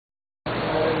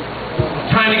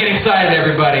time to get excited,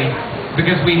 everybody,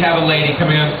 because we have a lady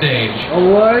coming on stage. A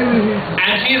lady?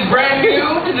 And she is brand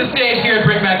new to the stage here at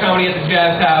Brickback Comedy at the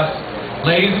Jazz House.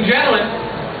 Ladies and gentlemen,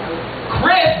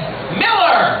 Kris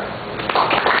Miller!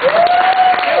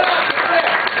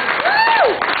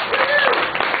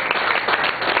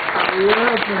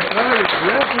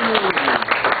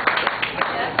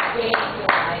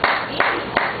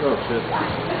 Oh, shit.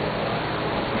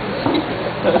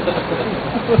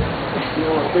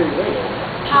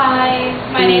 Hi,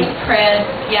 my name's Kris.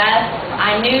 Yes,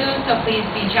 I'm new, so please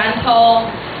be gentle.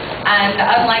 And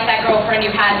unlike that girlfriend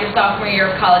you had your sophomore year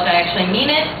of college, I actually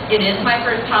mean it. It is my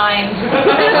first time.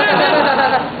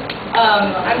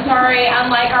 I'm sorry,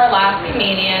 unlike our last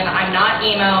comedian, I'm not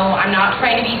emo. I'm not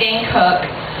trying to be Dane Cook.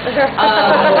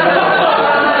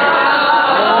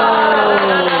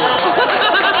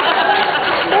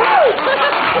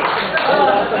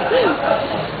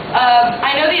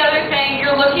 I know the other thing,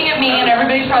 you're looking at me and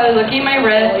everybody's probably looking at my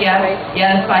wrist.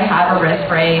 Yes, I have a wrist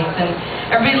brace. And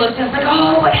everybody looks and it's like,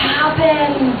 oh, what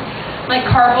happened? Like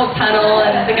carpal tunnel,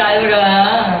 and the guys are going,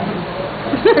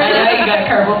 I know you got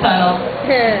carpal tunnel.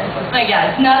 Like,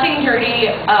 yeah, it's nothing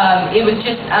dirty. It was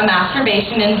just a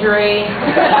masturbation injury.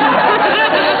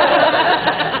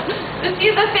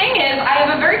 See, the thing is, I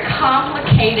have a very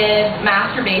complicated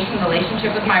masturbation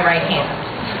relationship with my right hand.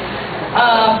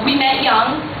 We met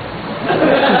young.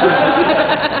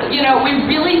 You know, we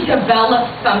really developed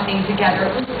something together.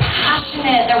 It was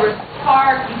passionate. There was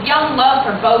spark, young love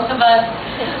for both of us.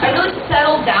 I really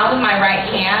settled down with my right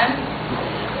hand.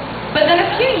 But then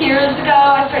a few years ago,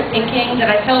 I started thinking, did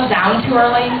I settle down too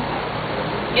early?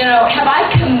 You know, have I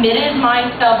committed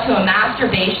myself to a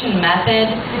masturbation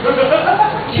method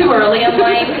too early in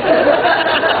life?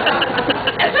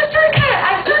 And so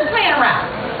I started playing around.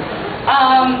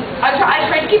 I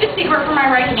tried to keep it secret from my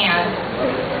right hand.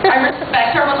 I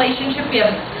respect our relationship. We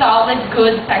have a solid,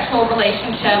 good sexual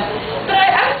relationship. But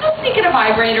I was still sneaking a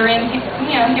vibrator in,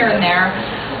 you know, here and there.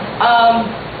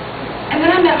 And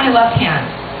then I met my left hand.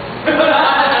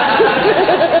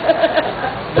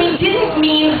 We didn't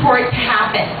mean for it to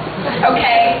happen,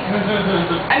 okay?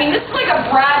 I mean, this is like a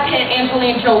Brad Pitt,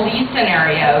 Angelina Jolie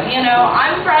scenario, you know?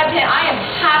 I'm Brad Pitt. I am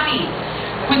happy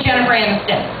with Jennifer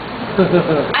Aniston.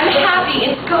 I'm happy.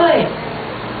 It's good.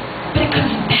 But it could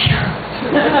be better.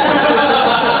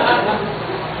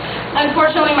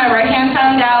 Unfortunately, my right hand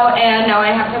found out, and now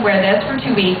I have to wear this for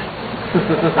 2 weeks.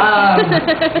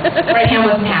 Right hand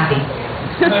wasn't happy.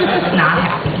 Not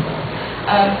happy.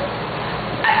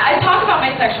 I talk about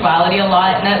my sexuality a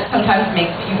lot, and that sometimes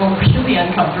makes people really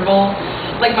uncomfortable.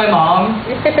 Like my mom.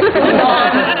 My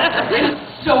mom is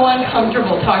so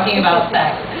uncomfortable talking about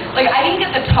sex. Like, I didn't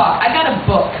get to talk. I got a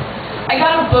book. I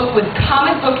got a book with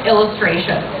comic book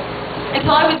illustrations.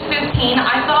 Until I was 15,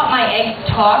 I thought my eggs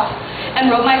talked and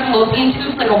rode my fallopian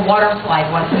tubes like a water slide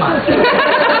once a month.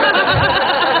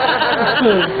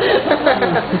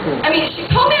 I mean, she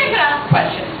told me I could ask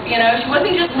questions, you know, she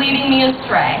wasn't just leading me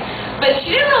astray, but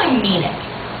she didn't really mean it,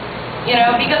 you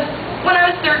know, because when I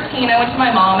was 13, I went to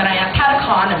my mom and I asked, how do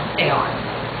condoms stay on?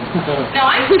 Now,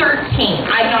 I'm 13,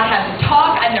 I've not had to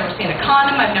talk, I've never seen a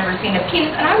condom, I've never seen a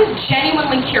penis, and I was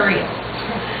genuinely curious.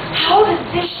 How does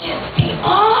this shit stay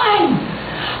on?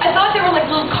 I thought they were like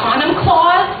little condom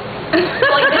claws.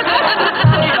 Like, this is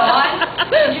put it on,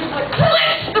 and she was like,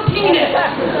 clench the penis!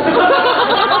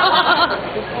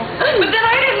 But then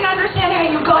I didn't understand how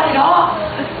you got it off.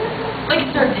 Like,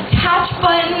 is there a detach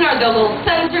button? Are there little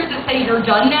sensors that say you're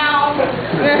done now?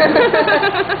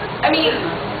 I mean,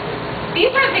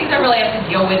 these are things I really have to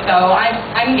deal with, though.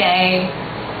 I'm gay.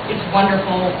 It's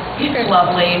wonderful. It's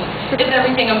lovely. It's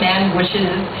everything a man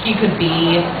wishes he could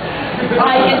be.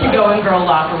 I get to go in girl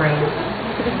locker rooms.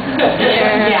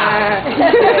 Yeah.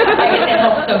 I get to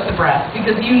help soak the breath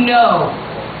because you know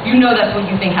that's what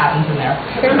you think happens in there.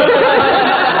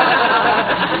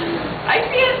 I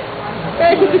see it.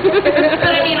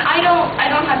 But I mean, I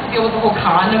don't have to deal with the whole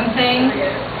condom thing.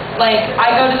 Like,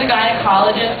 I go to the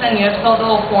gynecologist and you have to fill out the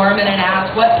little form and it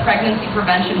asks, what pregnancy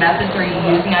prevention methods are you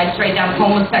using? I straight down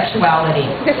homosexuality.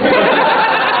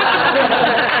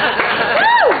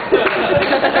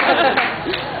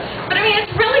 But I mean,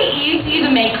 it's really easy to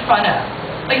make fun of.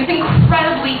 Like, it's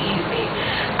incredibly easy.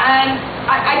 And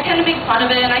I tend to make fun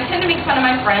of it, and I tend to make fun of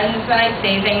my friends, and I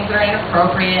say things that are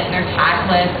inappropriate and they're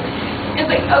tactless. It's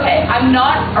like, okay, I'm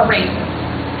not a racist.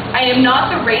 I am not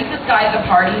the racist guy at the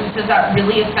party who says that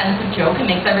really offensive joke and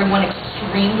makes everyone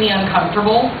extremely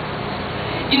uncomfortable.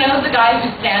 You know, the guy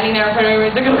who's standing there in front of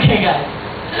everyone, he's like, okay guys,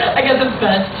 I got the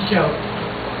best joke.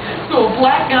 So a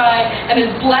black guy and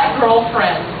his black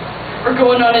girlfriend are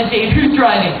going on a date. Who's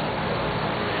driving?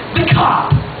 The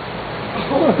cop.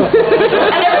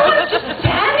 And everyone's just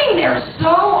standing there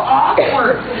so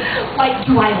awkward. Like,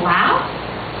 do I laugh?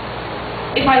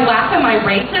 If I laugh, am I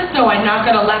racist? No, I'm not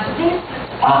going to laugh. But then it's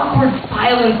this awkward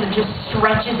silence that just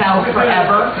stretches out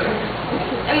forever.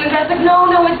 And the guy's like,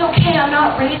 no, it's okay. I'm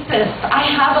not racist. I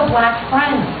have a black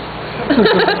friend. And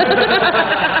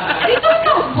he's only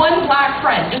got one black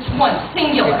friend, just one,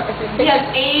 singular. He has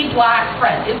a black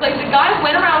friend. It's like the guy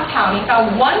went around town, he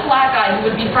found one black guy who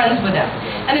would be friends with him,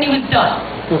 and then he was done.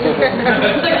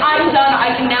 It's like, I'm done,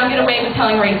 I can now get away with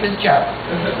telling racist jokes.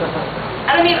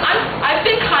 And I mean, I've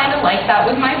been kind of like that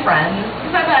with my friends,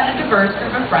 because I've had a diverse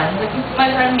group of friends. Like my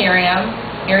friend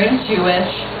Miriam's Jewish.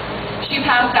 She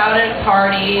passed out at a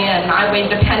party, and I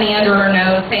waved a penny under her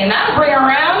nose, saying, that'll bring her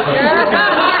around.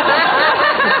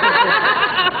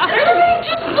 And everybody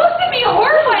just looks at me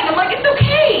horrified. I'm like, it's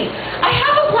okay. I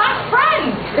have a black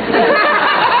friend.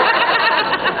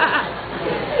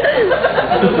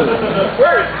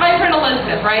 My friend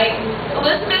Elizabeth, right?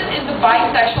 Elizabeth is a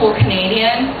bisexual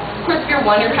Canadian. Of course, if you're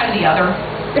one, you're kind of the other.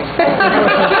 I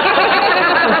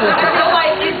feel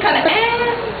like it's kind of,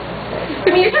 I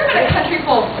mean, you're talking about a country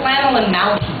full of flannel and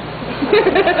mounties.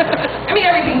 I mean,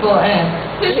 everything's full of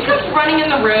So she comes running in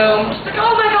the room. She's like,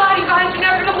 oh my God, you guys, you're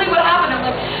never going to believe what happened. I'm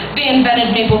like, they invented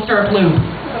maple syrup lube.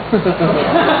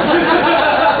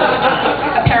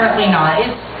 Apparently not.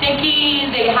 It's sticky.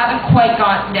 They haven't quite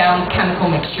gotten down chemical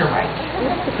mixture right.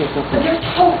 But there's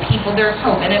hope, people. There's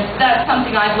hope. And if that's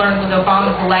something I've learned with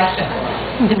Obama's election,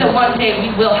 is that one day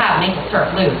we will have maple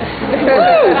syrup lube.